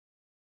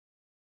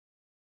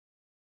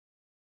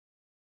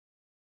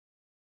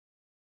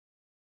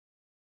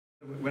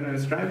When I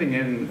was driving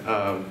in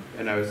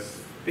and I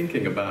was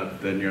thinking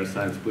about the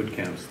neuroscience boot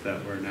camps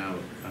that were now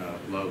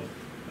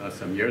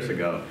some years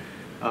ago,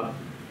 I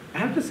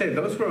have to say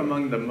those were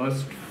among the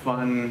most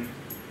fun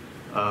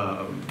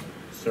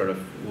sort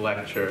of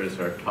lectures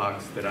or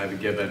talks that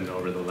I've given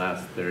over the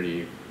last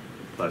 30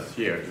 plus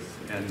years.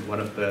 And one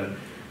of the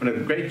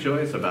great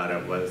joys about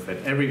it was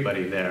that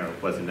everybody there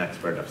was an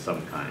expert of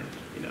some kind.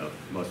 You know,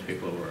 most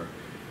people were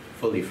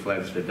fully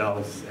fledged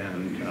adults,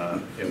 and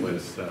it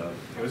was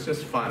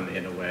just fun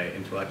in a way,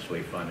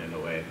 intellectually fun in a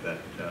way that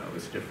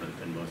was different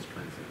than most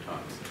kinds of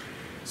talks.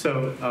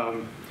 So,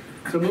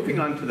 so moving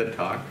on to the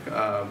talk,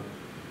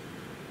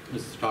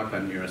 this is a talk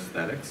on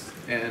neuroaesthetics,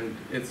 and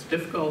it's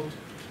difficult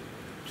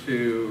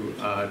to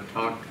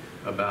talk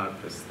about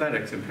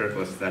aesthetics,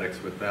 empirical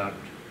aesthetics, without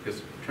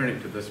just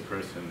turning to this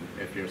person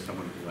if you're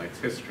someone who likes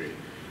history.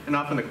 And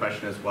often the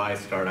question is, why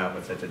start out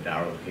with such a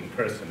dour-looking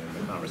person in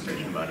the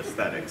conversation about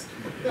aesthetics?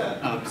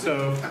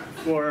 So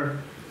for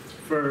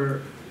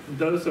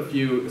those of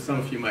you, some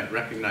of you might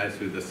recognize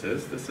who this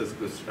is. This is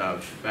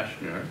Gustav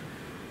Fechner.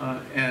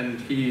 And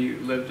he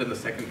lived in the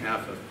second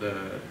half of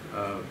the,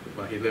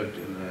 well, he lived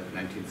in the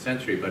 19th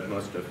century, but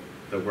most of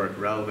the work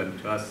relevant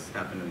to us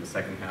happened in the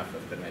second half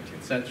of the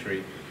 19th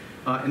century.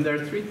 And there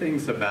are three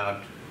things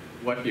about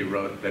what he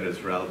wrote that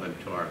is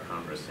relevant to our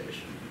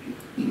conversation.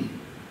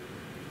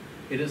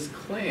 It is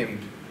claimed,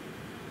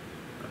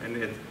 and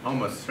it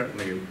almost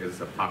certainly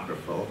is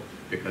apocryphal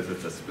because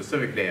it's a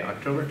specific day,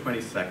 October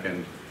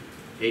 22nd,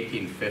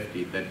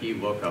 1850, that he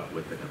woke up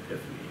with an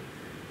epiphany.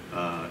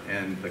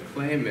 And the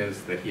claim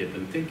is that he had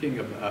been thinking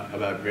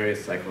about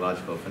various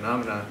psychological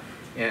phenomena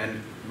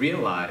and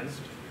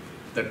realized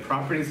that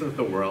properties of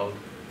the world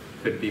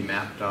could be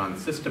mapped on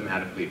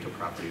systematically to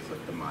properties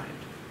of the mind,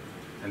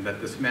 and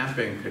that this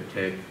mapping could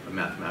take a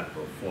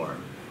mathematical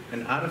form.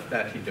 And out of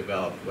that, he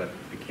developed what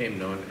became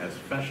known as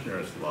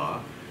Fechner's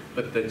law,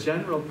 but the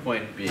general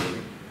point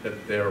being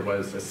that there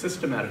was a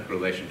systematic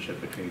relationship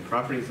between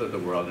properties of the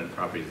world and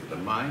properties of the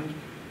mind.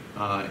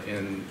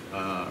 In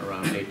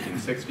around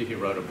 1860, he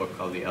wrote a book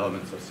called The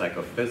Elements of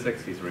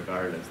Psychophysics. He's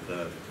regarded as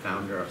the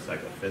founder of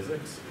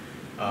psychophysics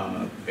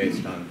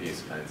based on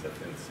these kinds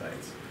of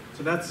insights.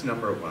 So that's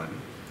number one.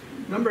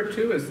 Number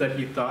two is that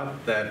he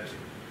thought that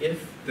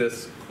if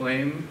this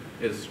claim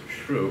is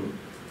true,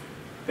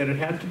 that it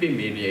had to be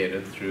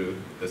mediated through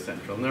the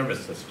central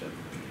nervous system,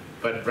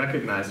 but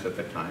recognized at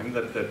the time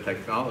that the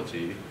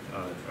technology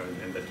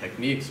and the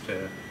techniques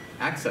to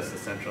access the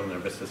central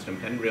nervous system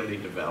hadn't really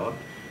developed.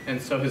 And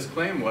so his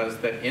claim was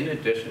that in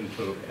addition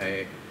to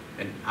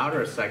an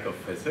outer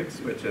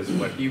psychophysics, which is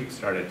what he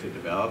started to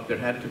develop, there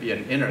had to be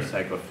an inner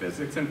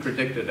psychophysics, and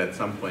predicted at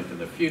some point in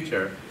the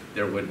future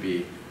there would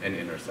be an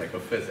inner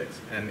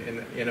psychophysics.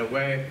 And in a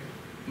way,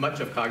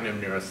 much of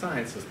cognitive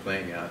neuroscience is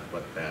playing out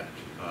what that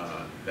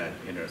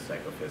inner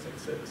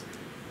psychophysics is.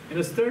 And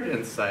his third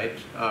insight,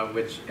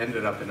 which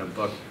ended up in a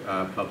book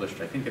published,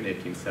 I think, in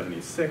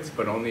 1876,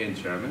 but only in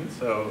German,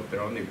 so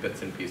there are only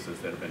bits and pieces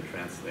that have been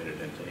translated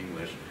into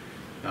English,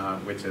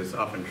 which is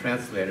often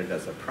translated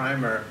as a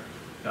primer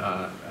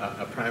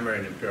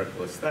in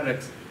empirical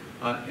aesthetics.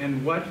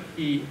 And what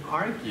he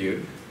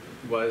argued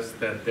was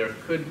that there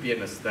could be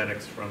an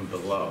aesthetics from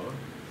below.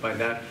 By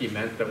that, he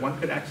meant that one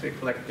could actually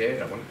collect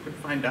data. One could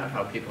find out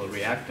how people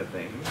react to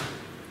things,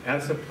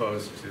 as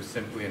opposed to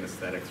simply an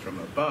aesthetics from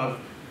above,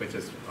 which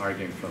is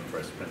arguing from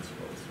first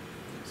principles.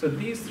 So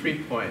these 3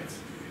 points,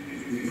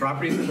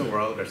 properties of the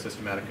world are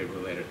systematically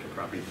related to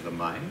properties of the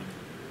mind,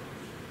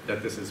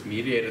 that this is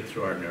mediated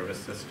through our nervous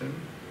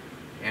system,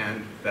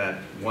 and that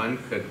one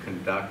could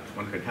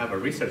have a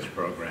research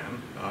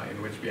program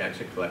in which we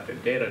actually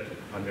collected data to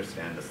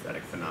understand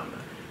aesthetic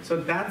phenomena. So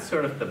that's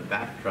sort of the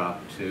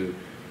backdrop to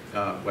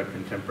what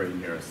contemporary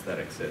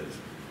neuroaesthetics is.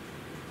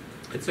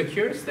 It's a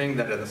curious thing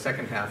that in the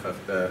second half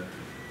of the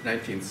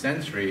 19th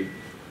century,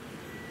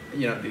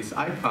 you know, these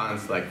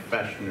icons like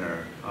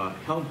Fechner,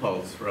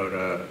 Helmholtz wrote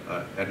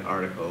an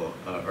article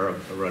or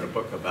wrote a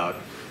book about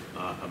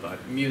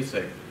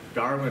music.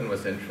 Darwin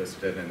was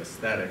interested in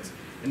aesthetics.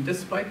 And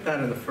despite that,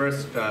 in the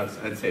first,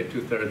 I'd say,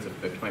 2/3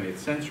 of the 20th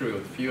century,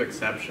 with few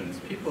exceptions,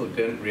 people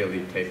didn't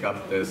really take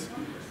up this.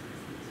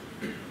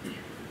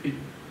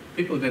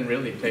 People didn't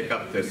really take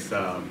up this,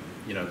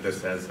 you know,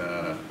 this as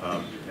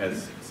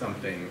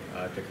something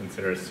to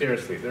consider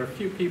seriously. There are a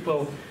few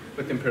people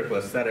with empirical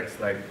aesthetics,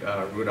 like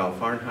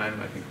Rudolf Arnheim,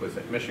 I think, was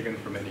at Michigan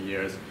for many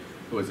years,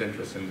 who was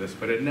interested in this,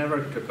 but it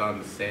never took on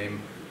the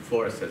same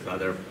force as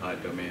other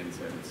domains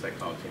in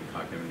psychology and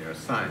cognitive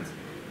neuroscience.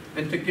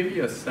 And to give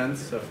you a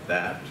sense of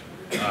that,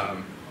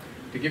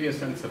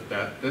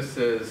 this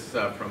is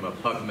from a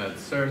PubMed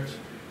search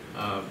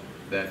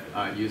that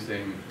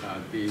using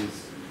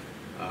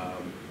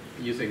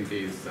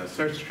these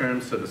search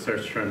terms. So the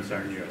search terms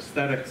are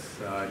neuroaesthetics,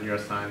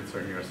 neuroscience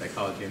or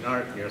neuropsychology and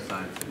art,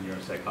 neuroscience and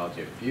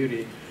neuropsychology of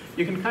beauty.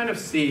 You can kind of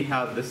see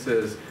how this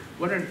is,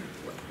 what an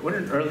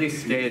early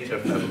stage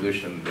of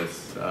evolution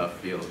this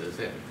field is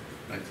in.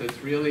 Right? So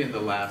it's really in the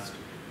last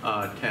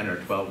 10 or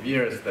 12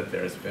 years that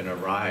there's been a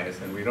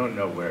rise, and we don't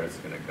know where it's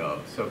going to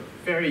go. So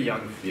very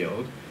young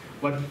field.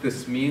 what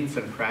this means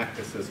in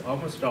practice is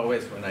almost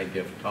always when I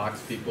give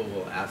talks, people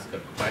will ask a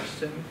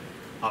question,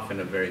 often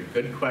a very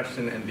good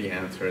question, and the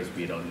answer is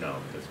we don't know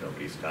because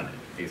nobody's done it.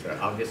 These are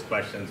obvious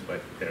questions,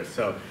 but they're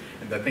so.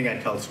 And the thing I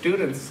tell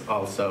students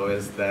also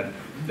is that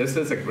this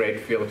is a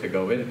great field to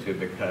go into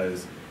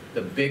because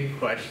the big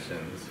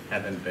questions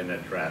haven't been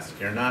addressed.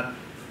 You're not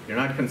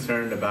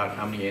concerned about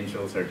how many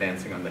angels are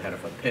dancing on the head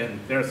of a pin.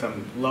 There are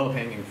some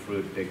low-hanging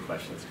fruit, big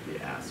questions to be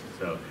asked.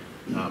 So,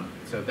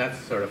 so that's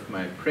sort of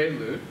my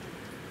prelude.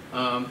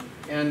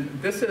 And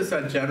this is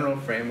a general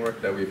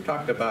framework that we've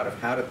talked about of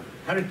how to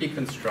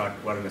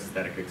deconstruct what an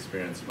aesthetic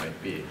experience might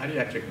be. How do you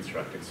actually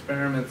construct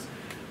experiments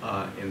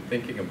in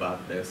thinking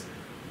about this?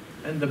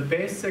 And the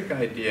basic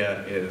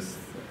idea is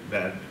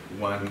that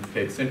one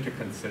takes into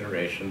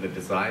consideration the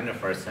design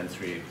of our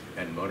sensory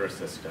and motor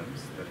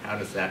systems, that how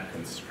does that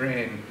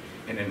constrain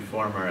and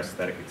inform our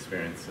aesthetic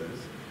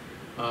experiences?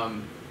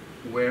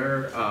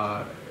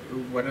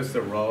 What is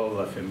the role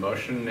of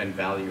emotion and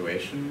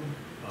valuation?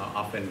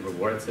 Often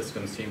reward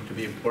systems seem to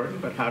be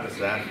important, but how does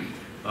that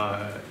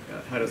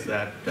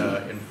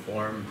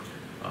inform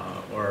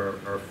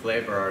or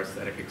flavor our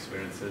aesthetic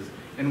experiences?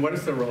 And what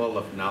is the role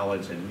of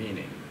knowledge and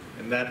meaning?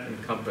 And that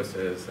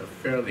encompasses a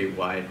fairly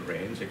wide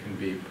range. It can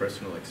be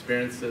personal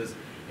experiences,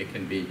 it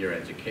can be your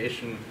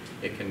education,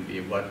 it can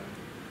be where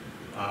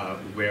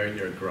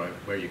you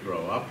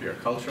grow up, your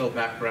cultural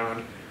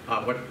background,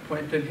 what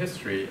point in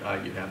history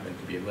you happen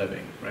to be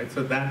living, right?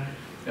 So that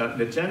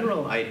the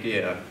general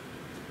idea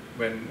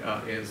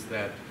is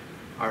that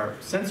our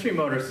sensory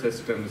motor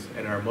systems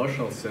and our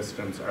emotional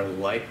systems are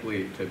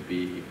likely to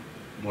be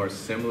more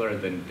similar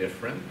than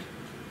different,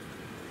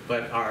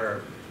 but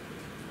our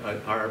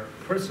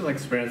personal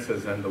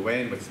experiences and the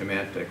way in which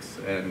semantics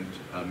and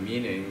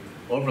meaning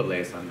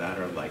overlays on that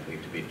are likely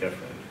to be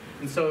different.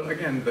 And so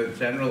again, the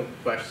general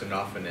question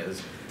often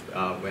is,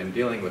 when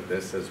dealing with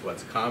this, is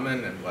what's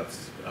common and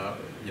what's,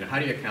 how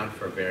do you account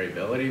for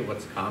variability,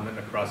 what's common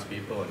across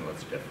people and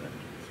what's different.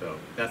 So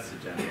that's the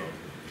general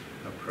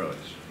approach.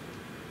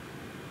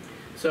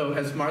 So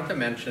as Martha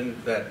mentioned,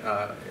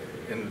 that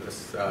in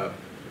this,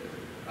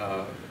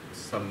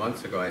 some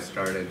months ago I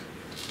started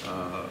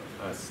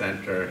a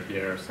center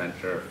here,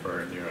 Center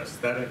for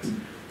Neuroaesthetics.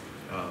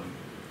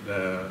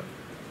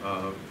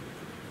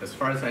 As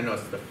far as I know,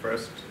 it's the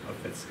first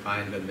of its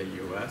kind in the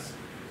US.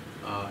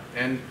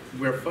 And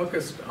we're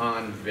focused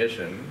on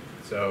vision.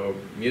 So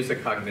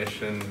music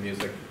cognition,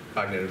 music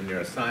cognitive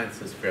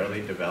neuroscience is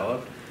fairly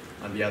developed.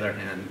 On the other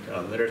hand,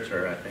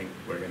 literature, I think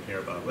we're going to hear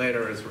about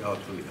later, is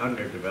relatively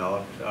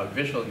underdeveloped.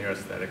 Visual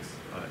neuroaesthetics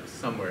is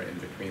somewhere in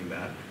between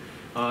that.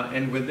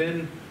 And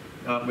within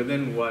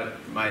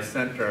what my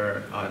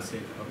center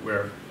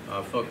we're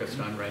focused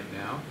on right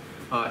now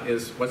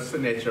is what's the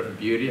nature of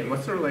beauty and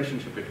what's the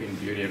relationship between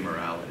beauty and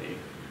morality.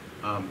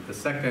 The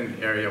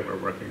second area we're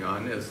working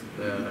on is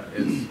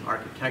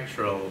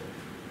architectural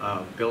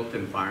built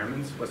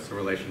environments. What's the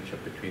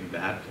relationship between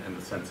that and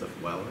the sense of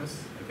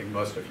wellness? I think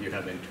most of you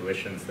have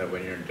intuitions that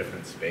when you're in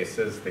different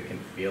spaces, they can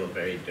feel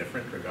very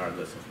different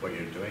regardless of what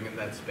you're doing in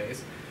that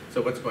space.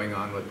 So what's going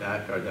on with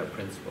that? Are there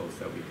principles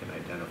that we can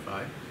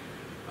identify?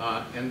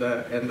 And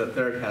the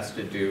third has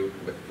to do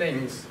with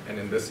things, and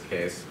in this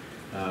case,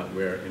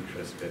 we're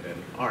interested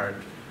in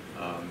art.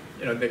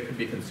 They could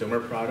be consumer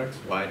products.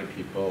 Why do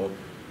people,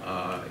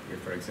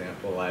 for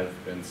example, I've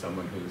been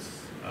someone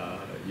who's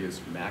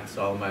used Macs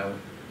all my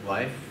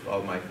life,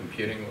 all my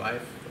computing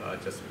life,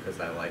 just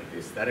because I like the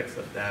aesthetics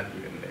of that.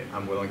 Even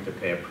I'm willing to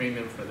pay a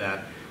premium for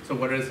that. So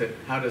what is it?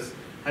 How does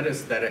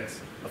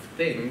aesthetics of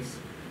things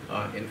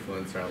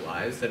influence our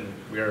lives? And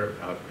we're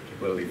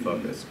particularly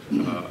focused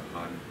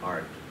on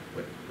art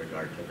with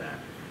regard to that.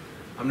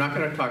 I'm not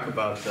going to talk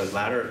about the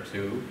latter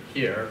two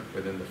here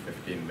within the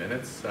 15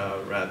 minutes,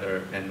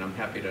 and I'm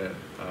happy to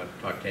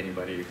talk to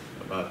anybody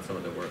about some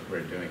of the work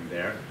we're doing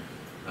there.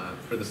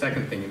 For the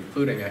second thing,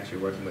 including actually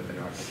working with an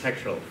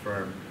architectural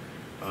firm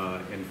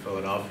in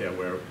Philadelphia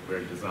where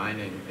we're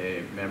designing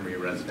a memory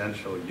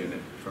residential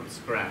unit from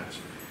scratch.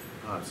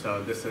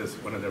 So this is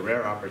one of the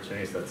rare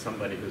opportunities that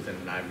somebody who's in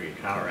an ivory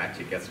tower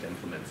actually gets to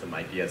implement some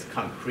ideas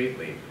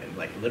concretely, and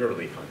like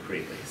literally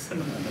concretely. So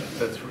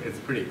it's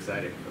pretty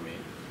exciting for me.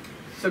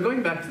 So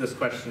going back to this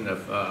question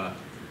of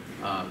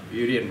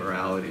beauty and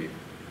morality,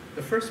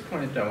 the first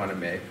point I want to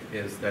make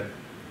is that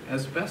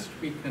as best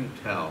we can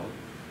tell,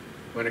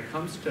 when it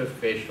comes to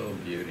facial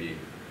beauty,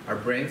 our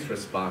brains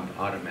respond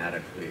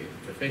automatically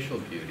to facial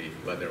beauty,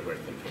 whether we're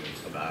thinking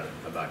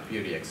about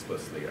beauty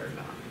explicitly or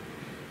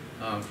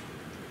not.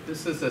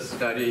 This is a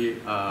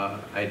study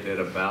I did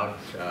it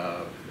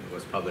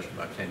was published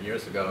about 10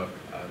 years ago.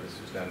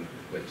 This was done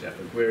with Jeff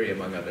Aguirre,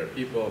 among other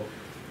people.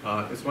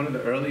 It's one of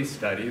the early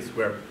studies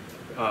where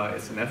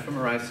it's an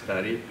fMRI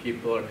study.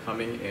 People are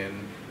coming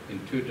in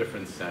two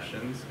different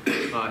sessions.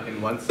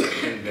 In one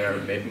session, they're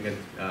making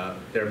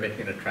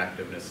an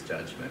attractiveness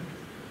judgment.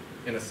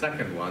 In a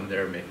second one,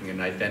 they're making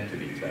an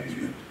identity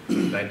judgment.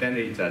 The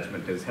identity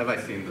judgment is, have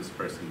I seen this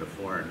person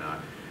before or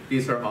not?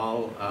 These are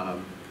all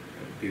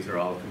these are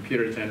all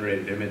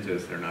computer-generated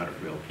images. They're not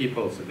of real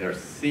people, so they're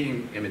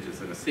seeing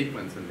images in a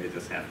sequence, and they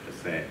just have to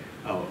say,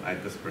 oh,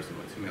 this person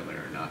looks familiar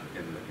or not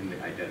in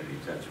the identity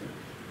judgment.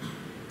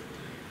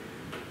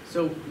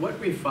 So what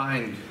we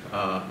find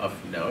of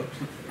note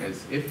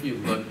is if you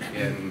look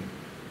in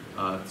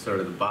sort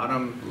of the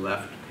bottom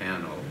left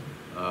panel,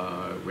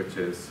 which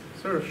is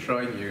sort of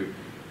showing you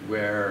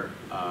where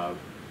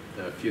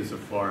the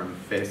fusiform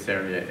face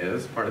area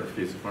is, part of the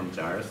fusiform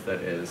gyrus that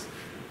is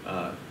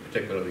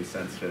particularly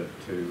sensitive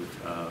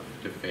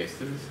to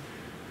faces.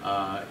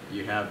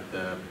 You have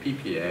the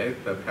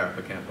PPA, the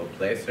parahippocampal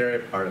place area,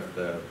 part of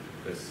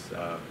this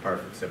part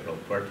of the occipital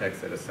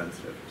cortex that is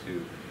sensitive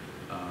to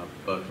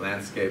both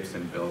landscapes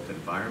and built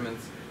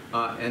environments.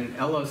 And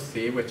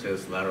LOC, which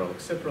is lateral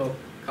occipital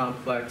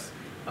complex,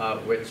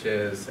 which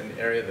is an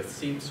area that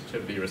seems to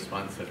be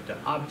responsive to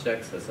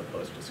objects as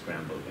opposed to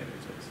scrambled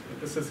images.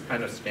 This is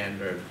kind of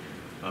standard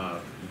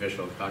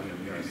visual cognitive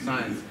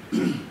neuroscience.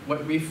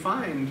 What we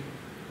find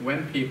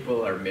when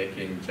people are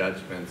making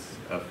judgments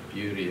of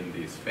beauty in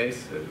these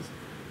faces,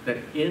 that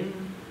in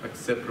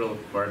occipital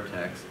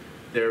cortex,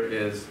 there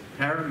is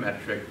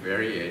parametric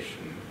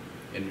variation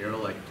in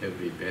neural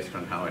activity based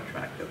on how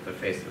attractive the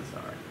faces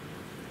are.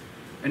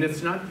 And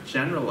it's not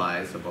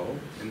generalizable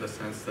in the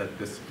sense that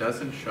this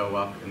doesn't show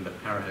up in the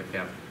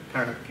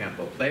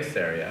parahippocampal place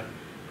area,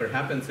 but it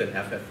happens in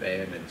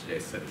FFA and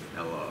adjacent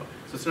LO.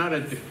 So it's not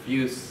a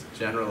diffuse,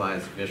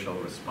 generalized visual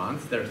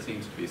response. There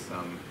seems to be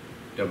some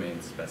domain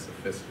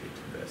specificity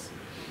to this.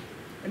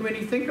 And when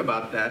you think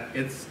about that,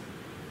 it's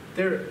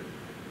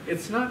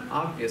not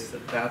obvious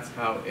that that's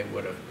how it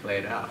would have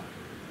played out.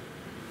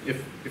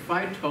 If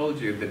I told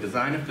you the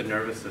design of the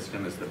nervous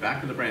system is the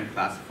back of the brain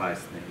classifies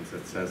things,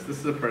 it says this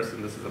is a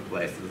person, this is a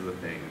place, this is a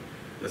thing,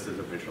 this is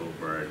a visual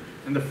word,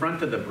 and the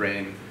front of the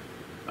brain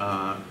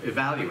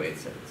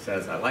evaluates it,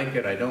 says I like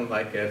it, I don't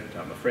like it,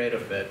 I'm afraid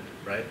of it,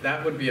 right?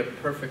 That would be a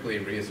perfectly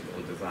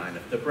reasonable design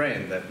of the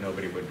brain that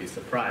nobody would be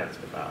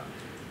surprised about.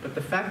 But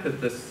the fact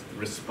that this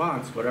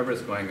response, whatever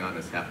is going on,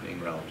 is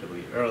happening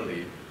relatively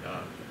early,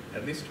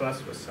 at least to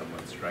us, was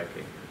somewhat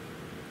striking.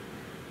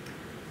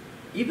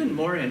 Even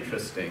more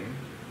interesting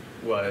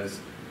was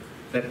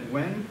that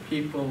when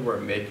people were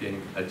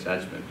making a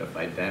judgment of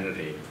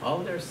identity, all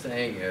they're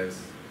saying is,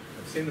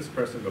 I've seen this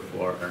person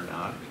before or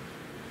not.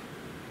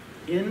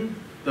 In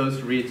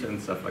those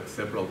regions of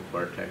occipital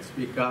cortex,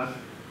 we got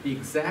the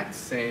exact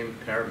same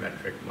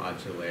parametric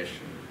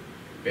modulation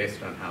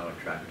based on how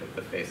attractive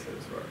the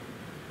faces were.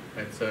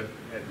 Right? So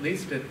at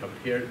least it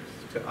appears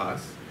to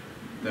us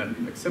that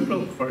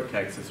occipital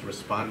cortex is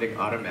responding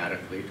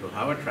automatically to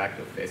how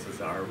attractive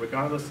faces are,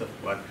 regardless of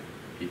what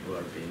people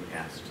are being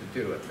asked to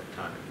do at the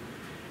time.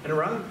 And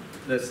around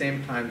the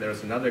same time,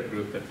 there's another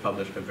group that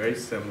published a very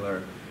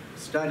similar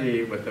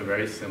study with a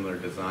very similar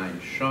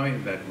design,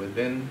 showing that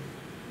within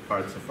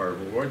parts of our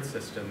reward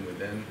system,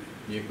 within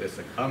nucleus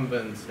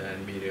accumbens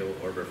and medial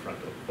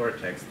orbitofrontal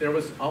cortex, there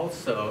was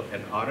also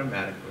an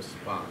automatic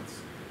response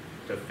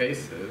to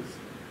faces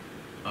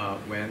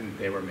when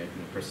they were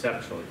making a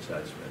perceptual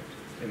judgment.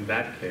 In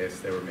that case,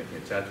 they were making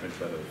a judgment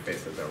whether the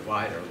faces are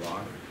wide or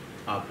long,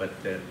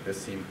 but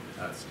this seemed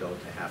still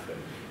to happen.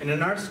 And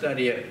in our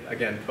study,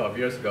 again, 12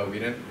 years ago, we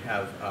didn't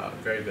have a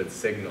very good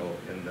signal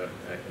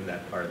in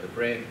that part of the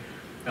brain.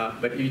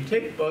 But you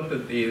take both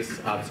of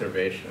these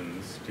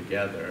observations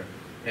together,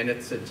 and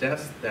it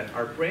suggests that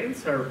our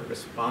brains are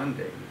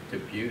responding to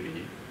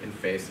beauty in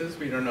faces.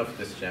 We don't know if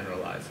this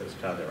generalizes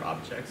to other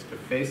objects, to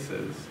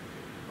faces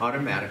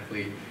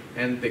automatically.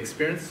 And the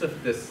experience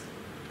of this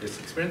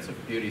experience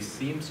of beauty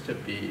seems to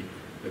be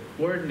the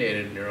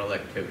coordinated neural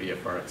activity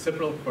of our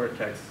occipital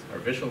cortex, our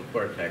visual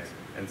cortex,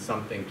 and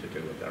something to do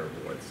with our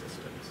reward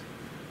systems.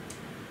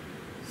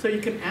 So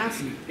you can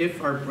ask,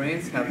 if our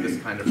brains have this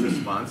kind of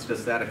response,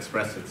 does that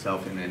express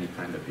itself in any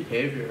kind of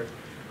behavior?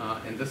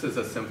 And this is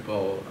a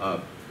simple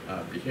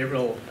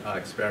behavioral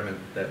experiment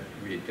that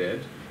we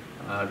did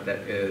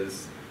that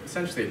is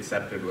essentially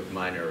accepted with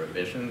minor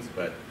revisions,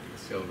 but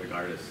still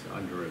regarded as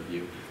under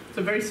review. It's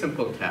a very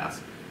simple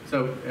task.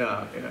 So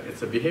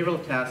it's a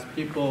behavioral task.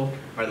 People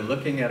are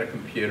looking at a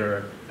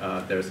computer.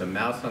 There's a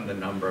mouse on the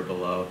number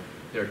below.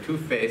 There are two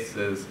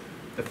faces.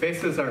 The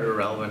faces are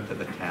irrelevant to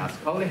the task.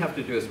 All they have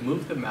to do is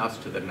move the mouse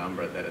to the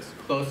number that is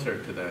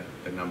closer to the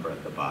number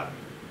at the bottom.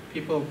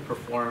 People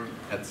perform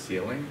at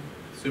ceiling.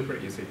 Super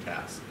easy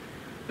task.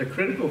 The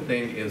critical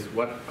thing is,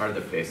 what are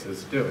the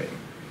faces doing?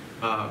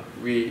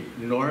 We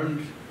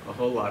normed a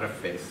whole lot of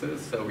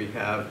faces. So we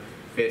have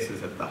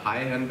faces at the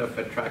high end of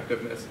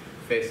attractiveness,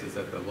 faces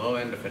at the low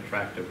end of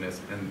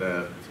attractiveness, and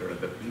the sort of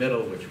the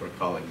middle, which we're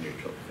calling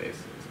neutral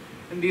faces.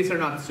 And these are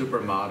not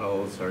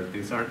supermodels, or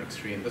these aren't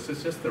extreme. This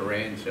is just the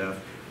range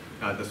of,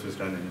 this was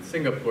done in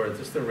Singapore,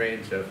 just the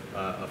range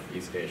of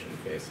East Asian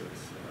faces.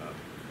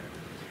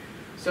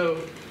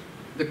 So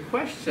the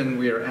question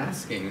we are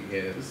asking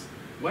is,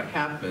 what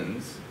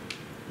happens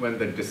when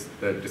the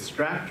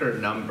distractor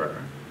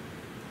number,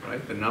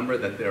 right, the number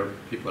that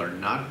people are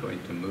not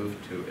going to move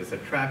to, is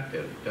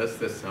attractive? Does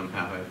this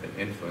somehow have an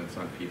influence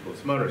on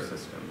people's motor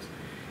systems?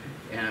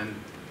 And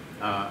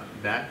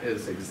that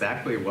is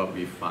exactly what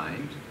we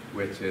find,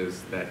 which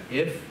is that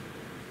if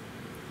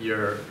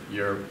your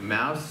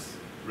mouse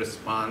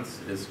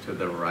response is to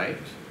the right,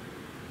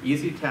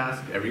 easy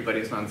task,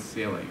 everybody's on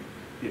ceiling.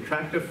 The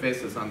attractive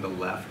face is on the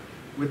left.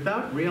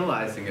 Without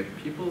realizing it,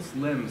 people's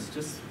limbs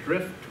just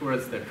drift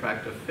towards the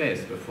attractive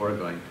face before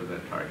going to the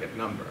target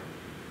number.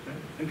 Okay?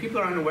 And people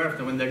are unaware of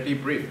them when they're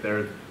debriefed.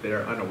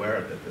 They're unaware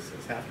of that this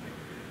is happening.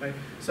 Right?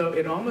 So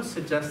it almost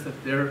suggests that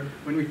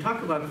when we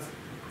talk about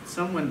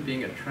someone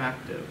being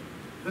attractive,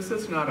 this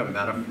is not a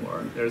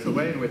metaphor. There's a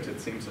way in which it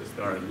seems as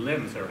though our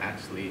limbs are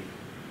actually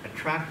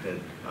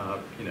attracted.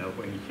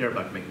 When you hear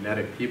about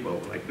magnetic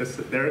people, like this,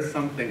 there is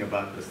something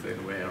about this in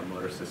the way our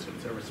motor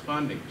systems are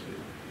responding to.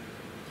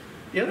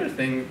 The other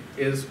thing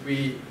is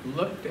we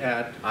looked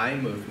at eye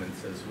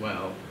movements as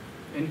well,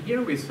 and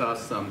here we saw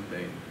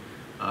something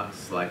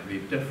slightly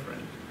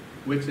different,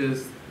 which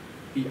is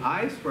the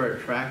eyes were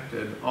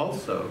attracted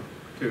also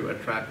to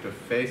attractive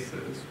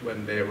faces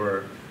when they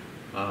were,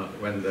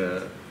 when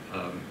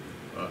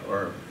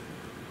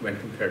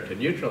compared to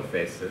neutral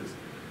faces.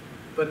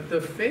 But the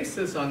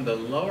faces on the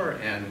lower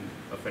end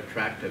of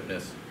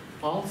attractiveness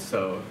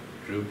also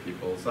drew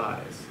people's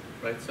eyes,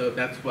 right? So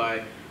that's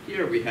why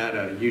here we had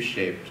a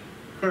U-shaped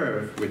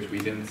curve, which we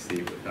didn't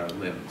see with our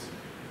limbs.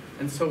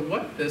 And so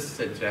what this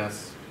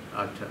suggests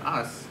to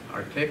us,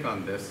 our take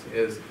on this,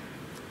 is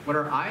what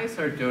our eyes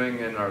are doing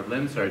and our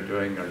limbs are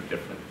doing are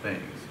different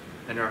things.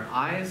 And our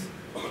eyes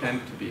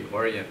tend to be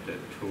oriented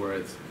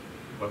towards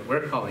what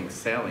we're calling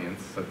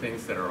salience, so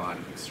things that are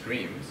on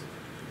extremes,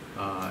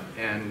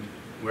 and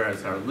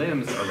whereas our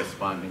limbs are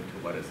responding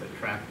to what is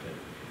attractive.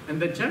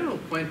 And the general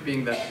point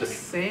being that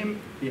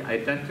the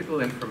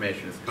identical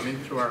information is coming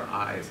through our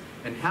eyes,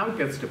 and how it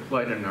gets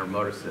deployed in our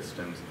motor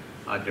systems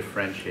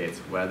differentiates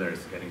whether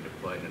it's getting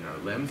deployed in our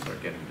limbs or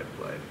getting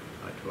deployed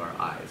to our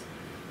eyes.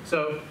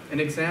 So an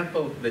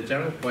example, the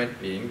general point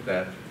being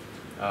that,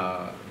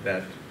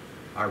 that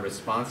our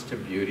response to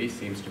beauty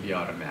seems to be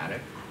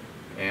automatic,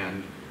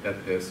 and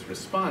that this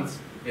response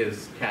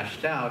is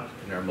cashed out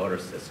in our motor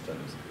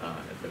systems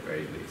at the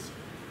very least.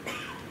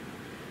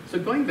 So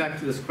going back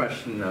to this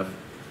question of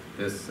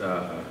this,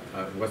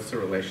 what's the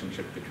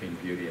relationship between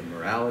beauty and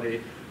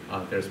morality?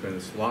 There's been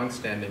this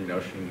long-standing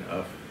notion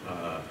of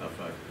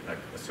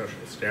a social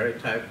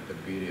stereotype,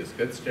 that beauty is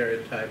good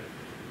stereotype.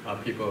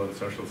 People in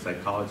social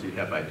psychology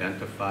have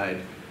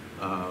identified,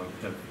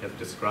 have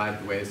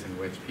described ways in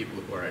which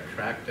people who are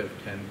attractive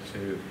tend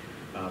to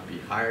be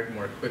hired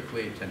more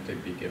quickly, tend to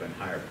be given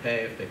higher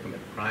pay. If they commit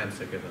crimes,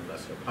 they're given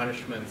lesser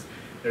punishments.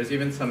 There's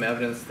even some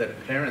evidence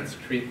that parents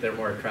treat their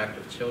more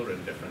attractive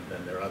children different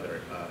than their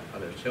other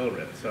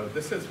children. So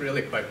this is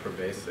really quite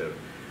pervasive.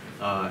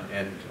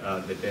 And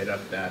the data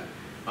of that,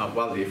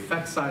 while the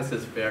effect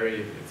sizes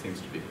vary, it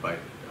seems to be quite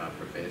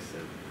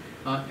pervasive.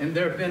 And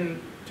there have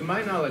been, to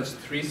my knowledge,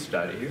 3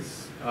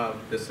 studies.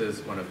 This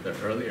is one of the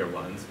earlier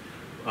ones,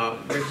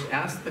 which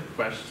asked the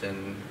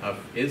question of,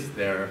 is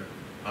there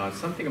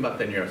something about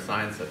the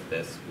neuroscience of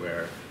this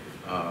where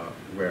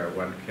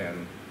one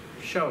can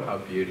show how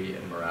beauty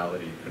and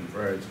morality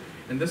converge.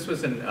 And this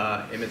was an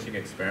imaging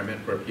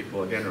experiment where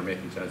people, again, are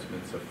making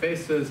judgments of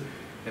faces,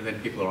 and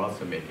then people are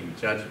also making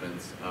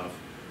judgments of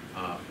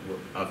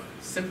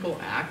simple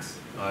acts.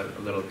 A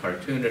little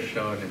cartoon is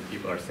shown, and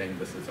people are saying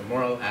this is a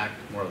moral act,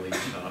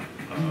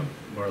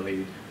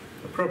 morally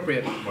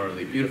appropriate,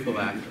 morally beautiful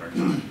act, or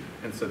not.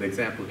 And so the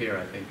example here,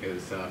 I think,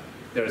 is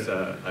there's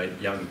a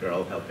young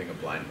girl helping a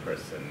blind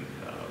person,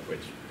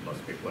 which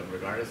most people would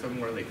regard as a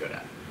morally good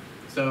act.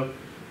 So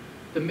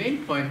the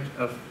main point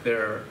of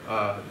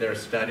their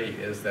study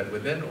is that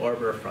within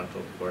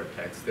orbitofrontal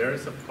cortex, there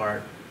is a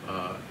part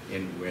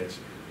in which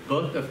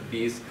both of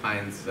these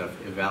kinds of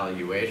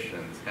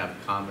evaluations have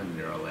common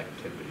neural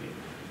activity.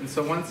 And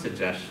so one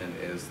suggestion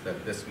is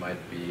that this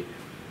might be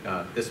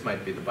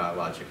the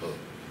biological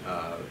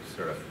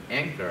sort of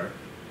anchor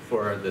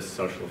for this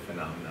social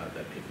phenomena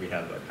that we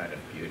have a kind of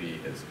beauty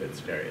is good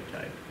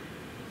stereotype.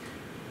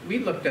 We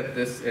looked at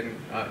this in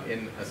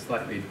a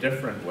slightly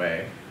different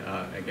way,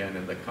 again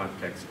in the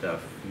context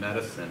of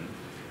medicine,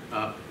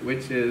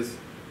 which is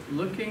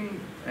looking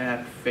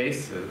at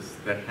faces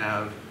that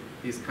have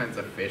these kinds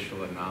of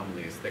facial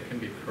anomalies that can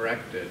be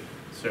corrected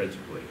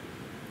surgically.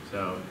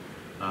 So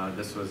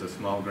this was a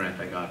small grant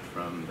I got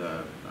from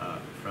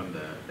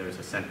there's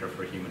a Center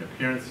for Human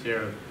Appearance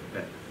here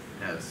that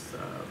has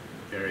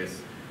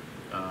various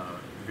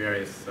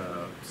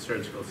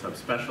surgical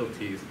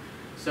subspecialties.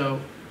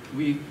 So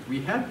we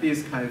had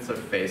these kinds of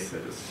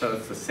faces. So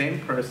it's the same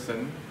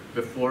person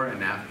before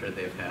and after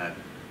they've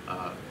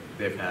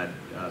had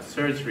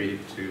surgery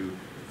to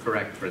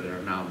correct for their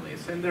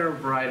anomalies. And there are a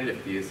variety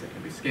of these. There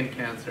can be skin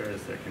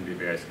cancers. There can be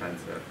various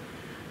kinds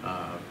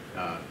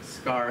of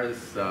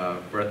scars,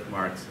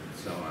 birthmarks, and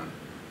so on.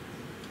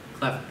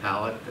 Cleft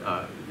palate,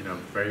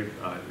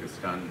 it's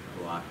done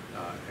a lot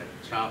at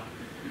CHOP.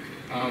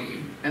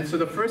 And so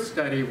the first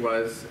study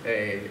was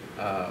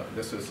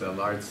this was a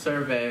large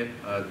survey.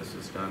 This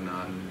was done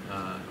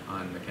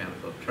on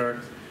Mechanical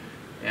Turks.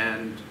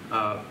 And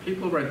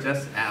people were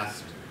just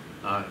asked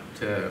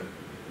to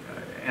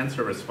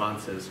answer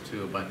responses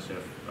to a bunch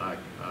of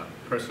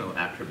personal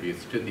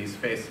attributes to these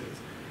faces.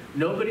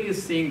 Nobody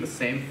is seeing the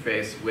same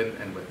face with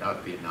and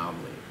without the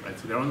anomaly, right?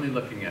 So they're only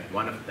looking at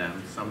one of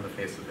them. Some of the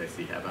faces they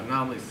see have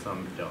anomalies,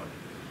 some don't.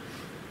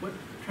 What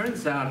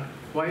turns out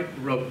quite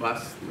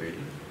robustly,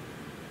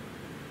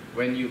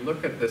 when you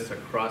look at this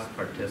across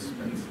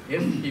participants,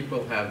 if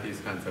people have these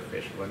kinds of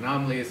facial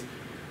anomalies,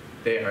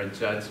 they are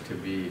judged to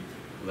be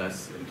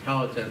less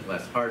intelligent,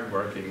 less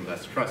hardworking,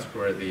 less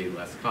trustworthy,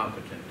 less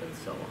competent, and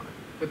so on,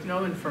 with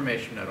no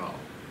information at all,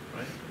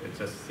 right? It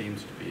just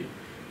seems to be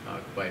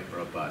quite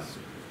robust.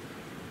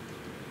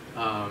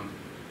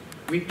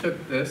 We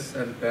took this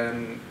and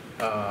then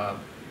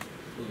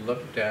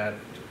looked at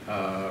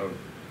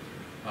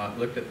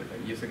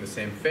using the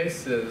same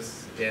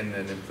faces in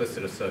an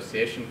implicit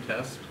association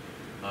test,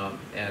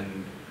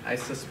 and I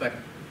suspect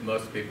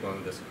most people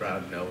in this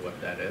crowd know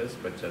what that is,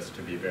 but just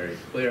to be very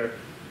clear,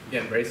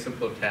 again, very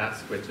simple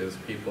task, which is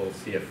people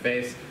see a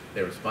face,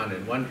 they respond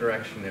in one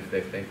direction if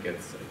they think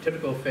it's a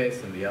typical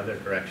face, and the other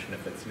direction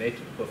if it's an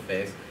atypical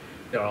face.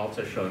 They're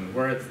also shown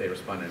words, they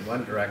respond in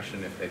one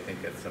direction if they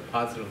think it's a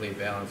positively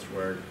balanced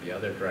word, the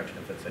other direction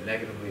if it's a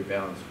negatively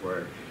balanced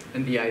word.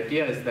 And the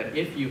idea is that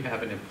if you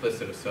have an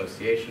implicit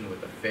association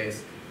with a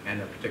face and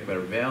a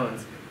particular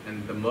valence,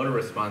 and the motor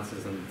response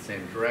is in the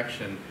same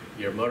direction,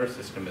 your motor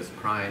system is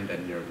primed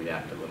and you'll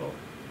react a little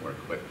more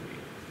quickly,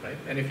 right?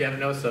 And if you have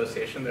no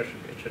association, it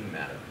shouldn't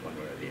matter one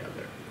way or the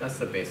other. That's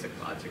the basic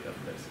logic of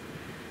this.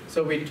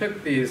 So we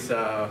took these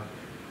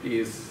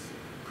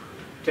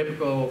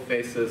typical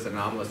faces,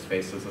 anomalous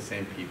faces, the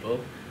same people,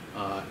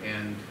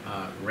 and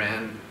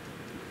ran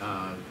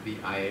the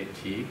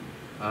IAT.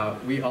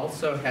 We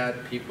also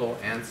had people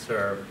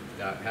answer,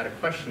 had a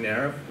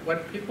questionnaire of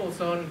what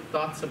people's own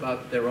thoughts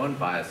about their own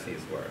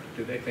biases were.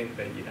 Do they think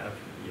that you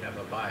have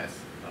a bias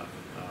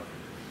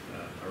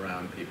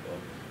around people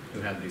who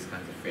have these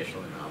kinds of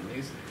facial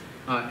anomalies?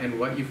 And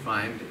what you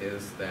find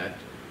is that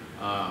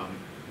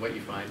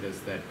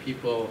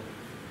people,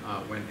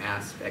 when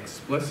asked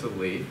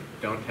explicitly,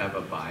 don't have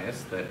a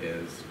bias that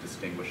is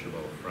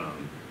distinguishable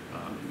from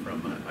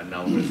a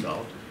null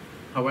result.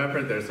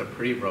 However, there's a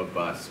pretty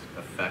robust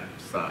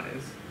effect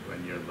size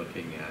when you're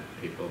looking at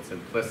people's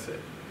implicit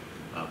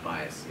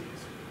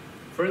biases.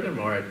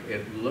 Furthermore,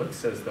 it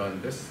looks as though,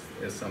 and this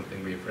is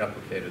something we've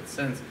replicated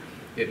since,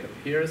 it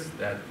appears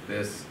that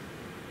this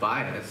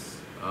bias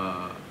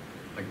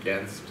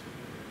against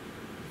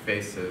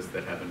faces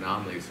that have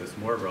anomalies is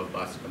more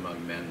robust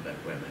among men than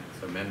women.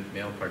 So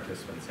male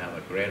participants have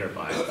a greater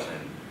bias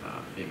than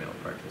female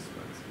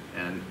participants.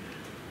 And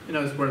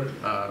it's worth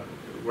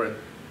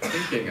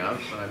thinking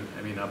of.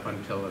 I mean, up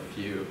until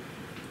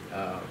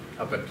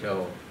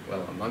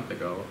a month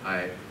ago,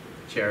 I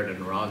chaired a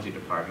neurology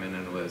department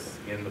and was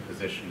in the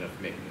position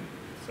of making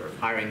sort of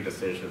hiring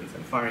decisions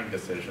and firing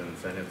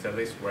decisions, and it's at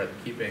least worth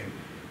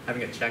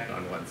having a check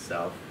on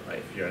oneself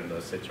if you're in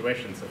those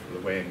situations of the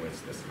way in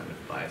which this kind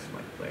of bias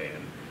might play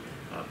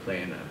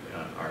in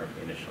our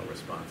initial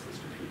responses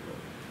to people.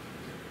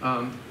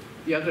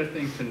 The other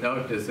thing to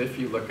note is if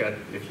you look at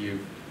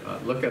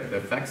the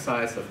effect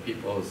size of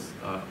people's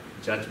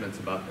judgments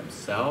about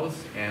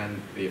themselves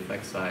and the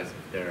effect size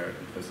of their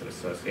implicit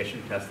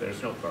association test,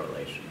 there's no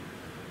correlation.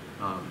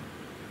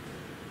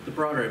 The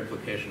broader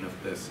implication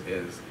of this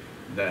is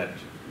that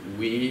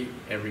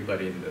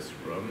everybody in this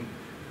room,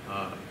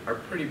 are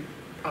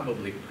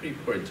probably pretty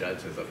poor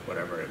judges of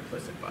whatever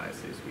implicit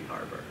biases we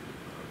harbor,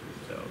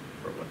 so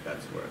for what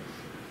that's worth.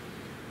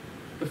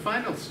 The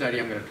final study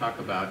I'm going to talk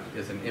about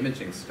is an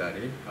imaging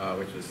study,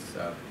 which was,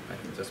 I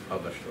think, just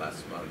published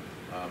last month.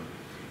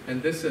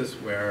 And this is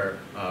where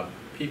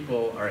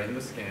people are in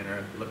the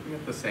scanner looking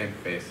at the same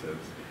faces,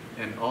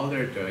 and all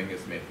they're doing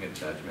is making a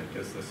judgment,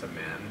 is this a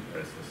man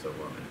or is this a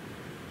woman?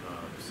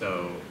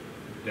 So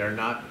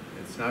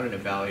it's not an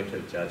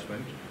evaluative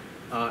judgment.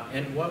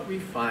 And what we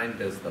find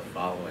is the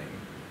following,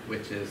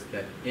 which is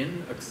that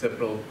in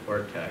occipital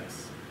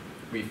cortex,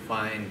 we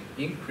find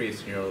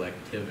increased neural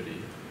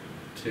activity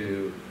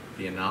to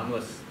the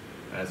anomalous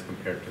as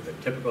compared to the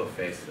typical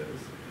faces.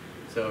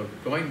 So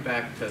going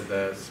back to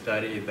the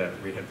study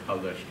that we had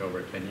published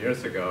over 10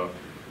 years ago,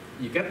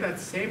 you get that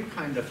same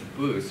kind of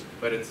boost,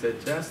 but it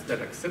suggests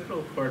that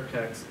occipital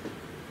cortex,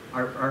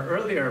 our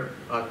earlier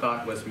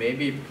thought was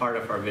maybe part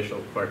of our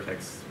visual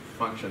cortex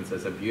functions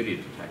as a beauty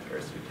detector,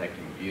 as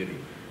detecting beauty.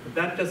 But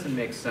that doesn't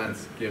make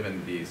sense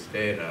given these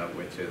data,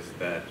 which is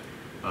that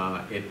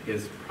it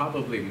is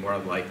probably more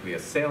likely a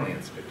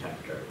salience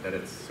detector, that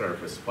it's sort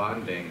of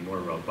responding more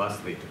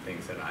robustly to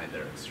things at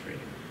either extreme.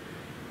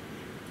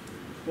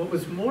 What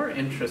was more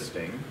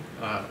interesting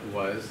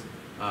was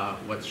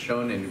what's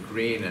shown in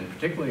green, and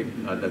particularly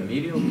the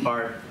medial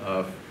part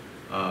of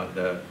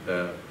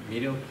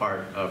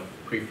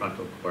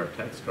prefrontal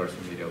cortex,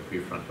 dorsomedial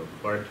prefrontal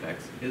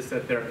cortex, is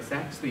that there is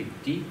actually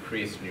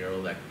decreased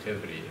neural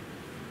activity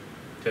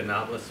to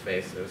anomalous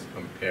faces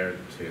compared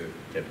to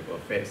typical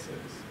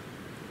faces.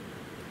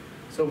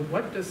 So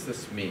what does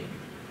this mean?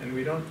 And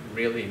we don't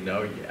really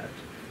know yet,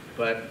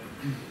 but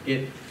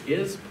it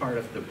is part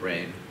of the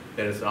brain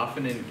that is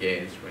often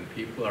engaged when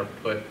people are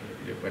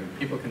when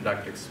people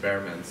conduct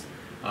experiments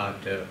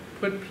to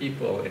put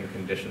people in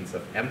conditions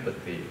of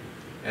empathy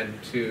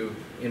and to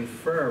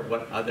infer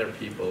what other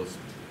people's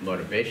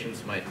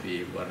motivations might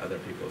be, what other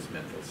people's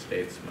mental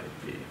states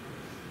might be.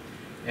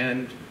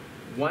 And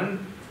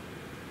one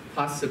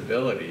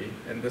possibility,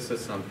 and this is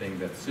something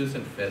that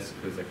Susan Fisk,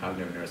 who's a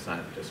cognitive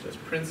neuroscientist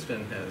at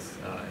Princeton,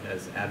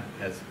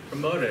 has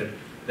promoted,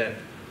 that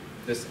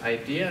this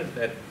idea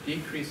that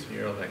decreased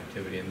neural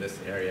activity in this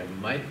area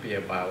might be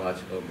a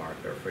biological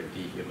marker for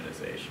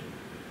dehumanization.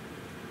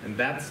 And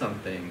that's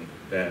something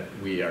that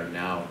we are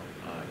now,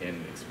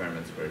 in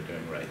experiments we're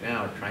doing right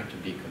now, trying to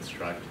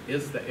deconstruct,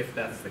 is that if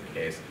that's the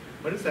case,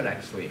 what does that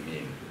actually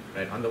mean?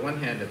 Right? On the one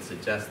hand, it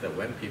suggests that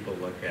when people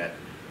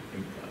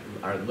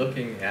are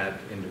looking at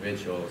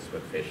individuals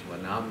with facial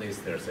anomalies,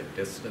 there's a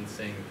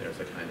distancing, there's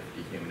a kind of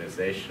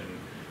dehumanization.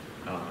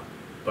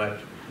 But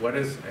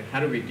how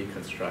do we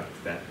deconstruct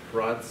that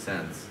broad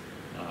sense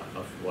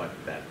of what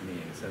that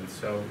means? And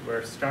so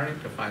we're starting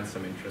to find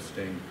some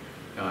interesting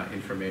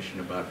information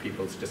about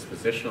people's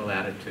dispositional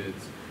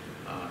attitudes.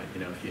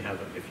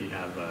 If you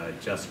have a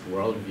just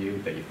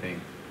worldview that you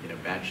think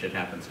bad shit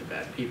happens to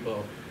bad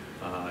people,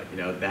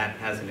 that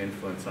has an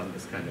influence on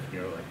this kind of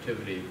neural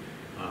activity.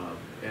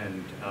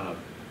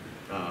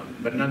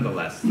 But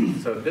nonetheless,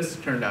 so this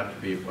turned out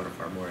to be one of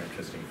our more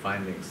interesting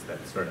findings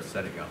that's sort of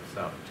setting us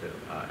up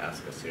to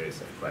ask a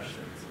series of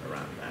questions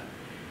around that.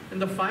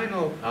 And the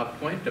final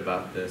point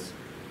about this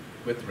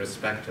with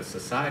respect to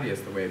society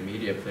is the way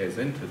media plays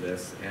into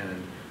this,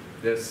 and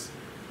this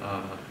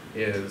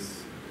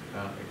is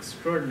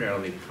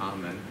extraordinarily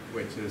common,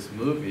 which is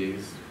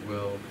movies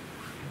will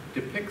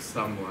depict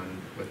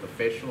someone with a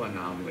facial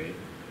anomaly,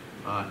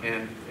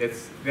 and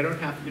you don't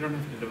have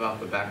to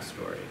develop a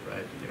backstory,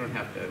 right? You don't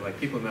have to, like,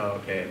 people know,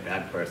 okay,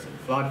 bad person,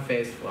 flawed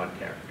face, flawed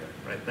character,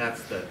 right?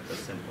 That's the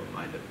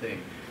simple-minded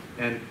thing.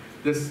 And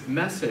this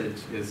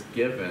message is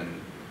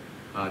given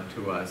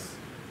to us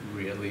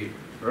really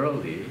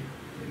early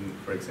in,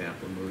 for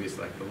example, movies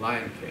like The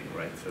Lion King,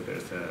 right? So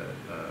there's a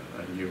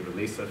new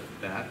release of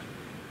that.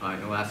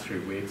 In the last 3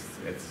 weeks,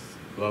 its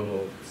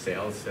global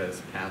sales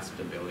has passed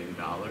 $1 billion,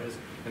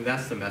 and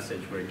that's the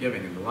message we're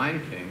giving. In The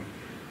Lion King,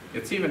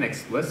 it's even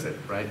explicit,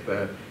 right?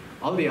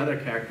 All the other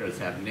characters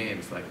have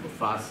names like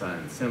Mufasa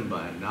and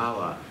Simba and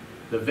Nala.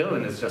 The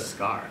villain is just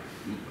Scar,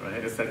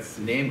 right? It's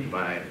named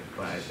by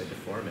the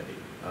deformity.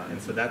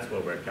 And so that's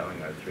what we're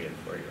telling our 3- and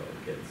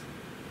 4-year-old kids.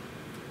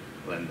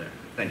 I'll end there.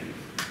 Thank you.